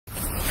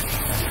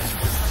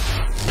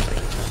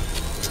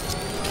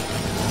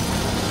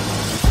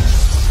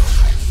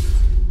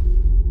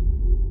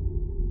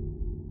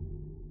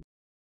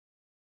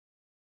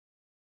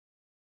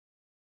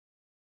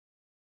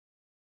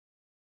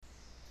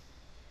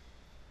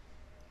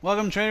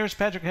Welcome traders,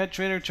 Patrick Head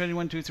Trader,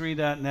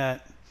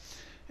 Trading123.net.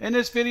 In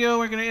this video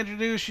we're going to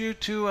introduce you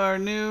to our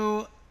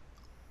new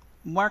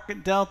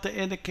market delta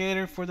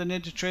indicator for the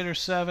NinjaTrader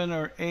 7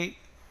 or 8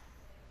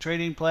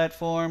 trading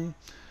platform.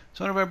 It's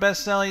one of our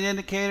best selling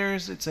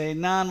indicators. It's a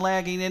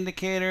non-lagging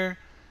indicator.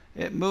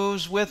 It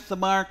moves with the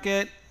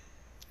market.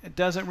 It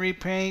doesn't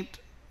repaint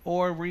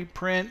or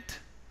reprint.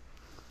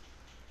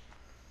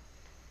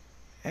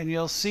 And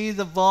you'll see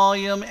the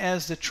volume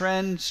as the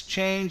trends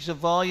change. The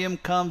volume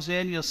comes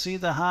in. You'll see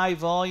the high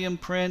volume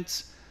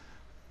prints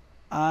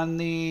on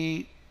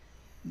the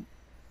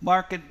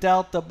market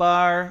delta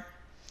bar,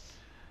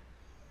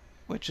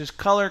 which is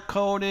color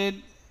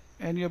coded,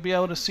 and you'll be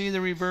able to see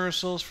the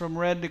reversals from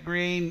red to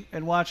green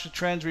and watch the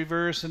trends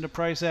reverse and the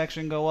price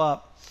action go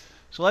up.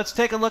 So let's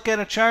take a look at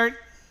a chart.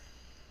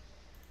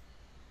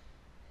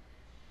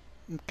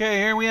 Okay,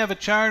 here we have a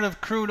chart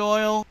of crude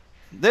oil.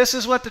 This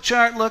is what the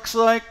chart looks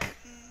like.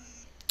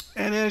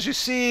 And as you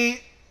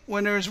see,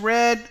 when there's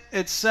red,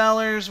 it's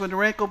sellers. When the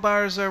wrinkle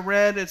bars are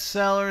red, it's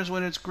sellers.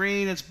 When it's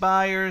green, it's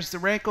buyers. The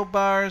wrinkle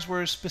bars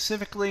were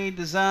specifically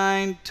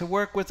designed to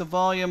work with the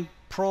volume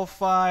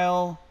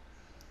profile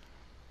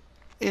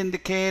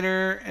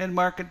indicator and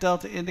market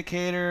delta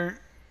indicator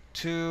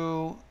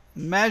to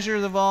measure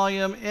the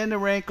volume in the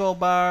wrinkle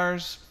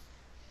bars.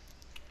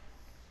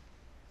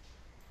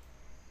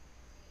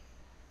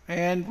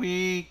 And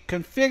we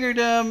configured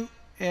them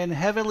and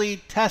heavily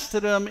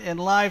tested them in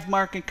live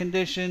market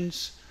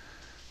conditions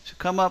to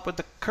come up with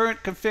the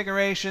current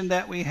configuration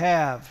that we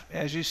have.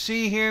 As you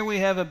see here, we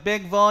have a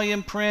big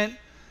volume print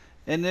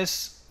in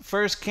this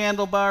first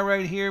candle bar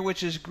right here,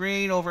 which is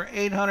green. Over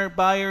 800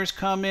 buyers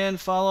come in,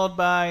 followed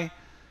by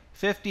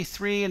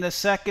 53 in the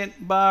second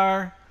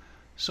bar.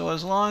 So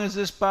as long as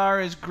this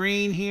bar is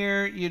green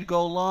here, you'd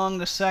go long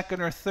the second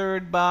or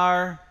third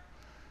bar,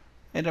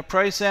 and the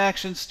price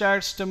action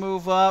starts to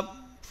move up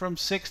from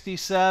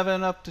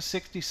 67 up to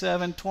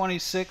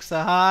 67.26,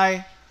 the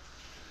high.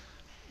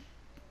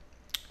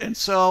 And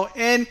so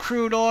in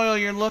crude oil,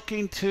 you're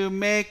looking to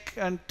make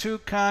on two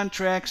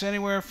contracts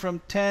anywhere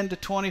from 10 to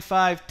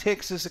 25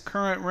 ticks is the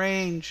current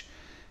range.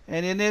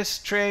 And in this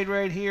trade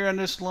right here on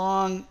this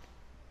long,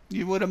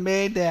 you would have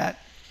made that.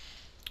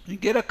 You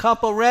get a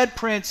couple red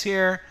prints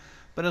here,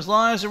 but as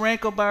long as the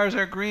wrinkle bars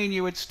are green,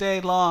 you would stay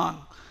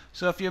long.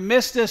 So if you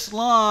miss this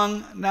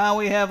long, now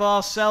we have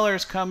all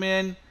sellers come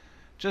in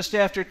just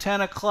after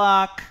 10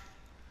 o'clock,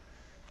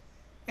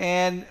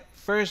 and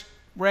first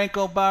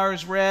wrinkle bar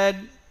is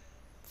red,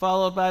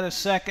 followed by the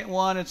second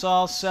one, it's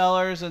all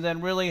sellers, and then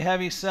really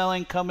heavy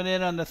selling coming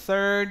in on the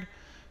third.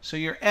 So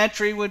your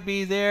entry would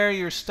be there,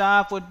 your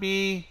stop would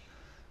be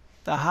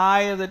the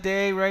high of the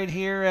day right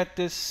here at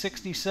this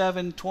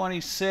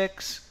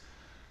 67.26.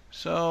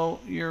 So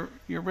you're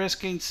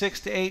risking 6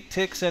 to 8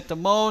 ticks at the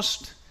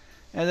most,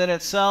 and then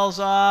it sells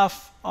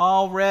off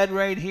all red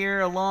right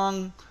here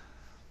along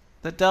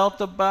the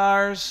delta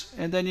bars,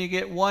 and then you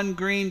get one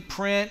green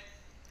print,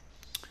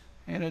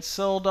 and it's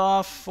sold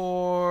off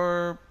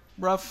for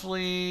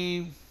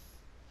roughly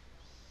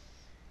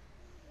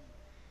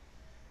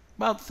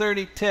about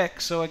 30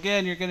 ticks. So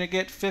again, you're going to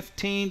get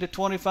 15 to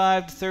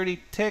 25 to 30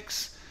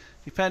 ticks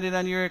depending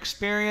on your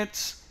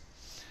experience.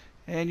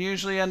 And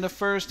usually on the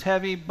first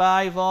heavy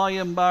buy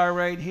volume bar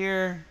right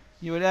here,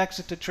 you would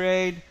exit the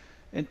trade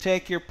and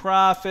take your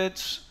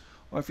profits.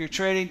 Or if you're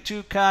trading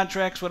two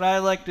contracts, what I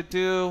like to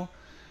do,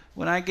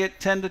 when I get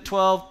 10 to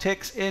 12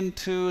 ticks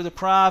into the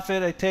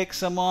profit, I take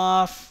some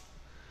off.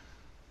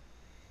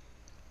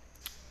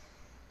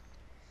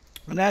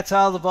 And that's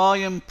how the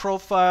volume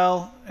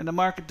profile and the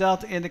market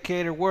delta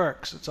indicator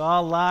works. It's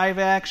all live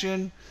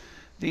action.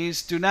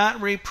 These do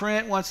not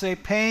reprint once they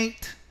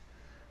paint.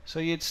 So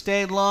you'd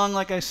stay long,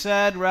 like I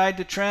said, ride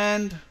the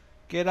trend,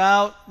 get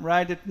out,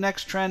 ride the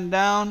next trend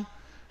down.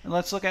 And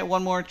let's look at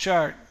one more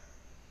chart.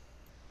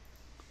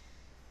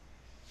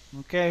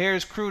 Okay,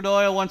 here's crude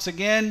oil once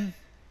again.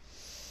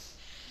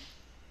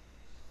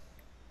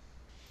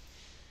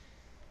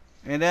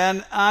 And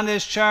then on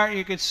this chart,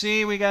 you can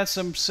see we got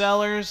some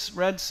sellers,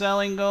 red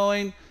selling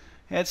going.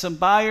 Had some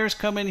buyers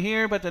come in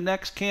here, but the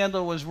next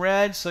candle was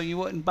red, so you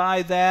wouldn't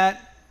buy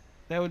that.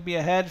 That would be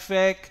a head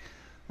fake.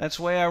 That's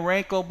why our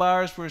wrinkle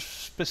bars were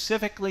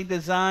specifically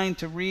designed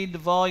to read the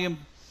volume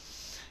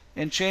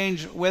and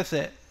change with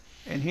it.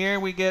 And here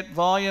we get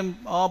volume,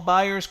 all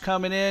buyers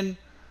coming in,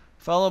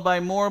 followed by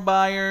more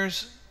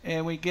buyers,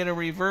 and we get a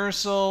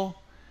reversal.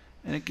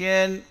 And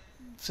again,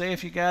 say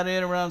if you got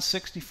in around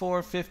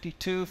 64,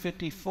 52,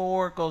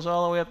 54, it goes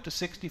all the way up to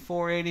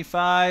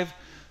 64.85.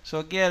 So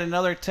again,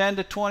 another 10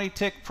 to 20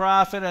 tick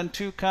profit on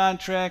two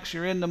contracts,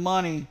 you're in the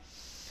money.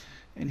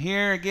 And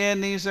here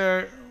again, these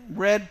are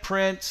red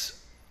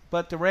prints,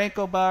 but the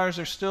wrinkle bars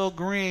are still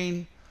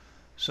green.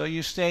 So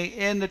you stay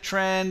in the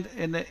trend,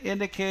 and the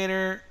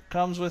indicator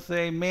comes with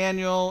a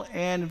manual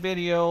and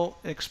video,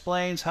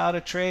 explains how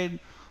to trade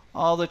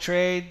all the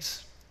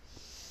trades.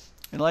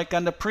 And like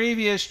on the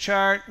previous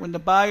chart, when the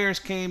buyers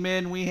came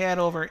in, we had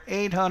over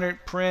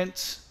 800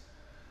 prints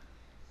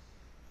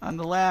on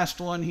the last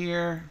one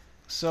here.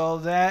 So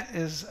that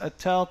is a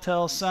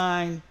telltale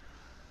sign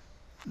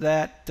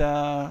that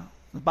the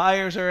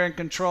buyers are in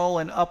control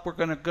and up we're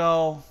going to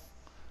go.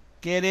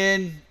 Get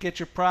in, get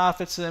your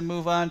profits, and then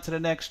move on to the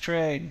next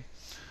trade.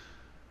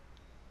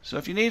 So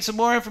if you need some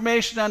more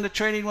information on the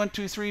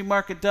Trading123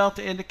 Market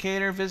Delta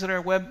Indicator, visit our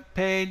web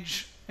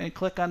page and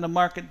click on the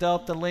Market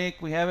Delta link.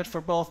 We have it for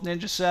both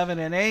Ninja 7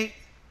 and 8.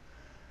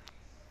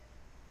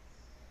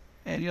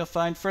 And you'll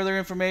find further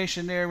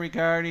information there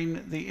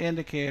regarding the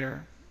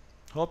indicator.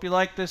 Hope you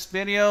liked this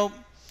video.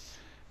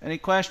 Any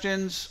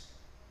questions,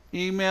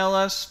 email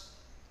us.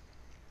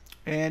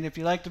 And if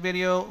you like the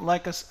video,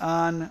 like us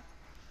on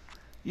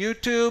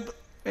YouTube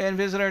and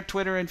visit our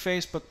Twitter and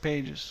Facebook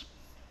pages.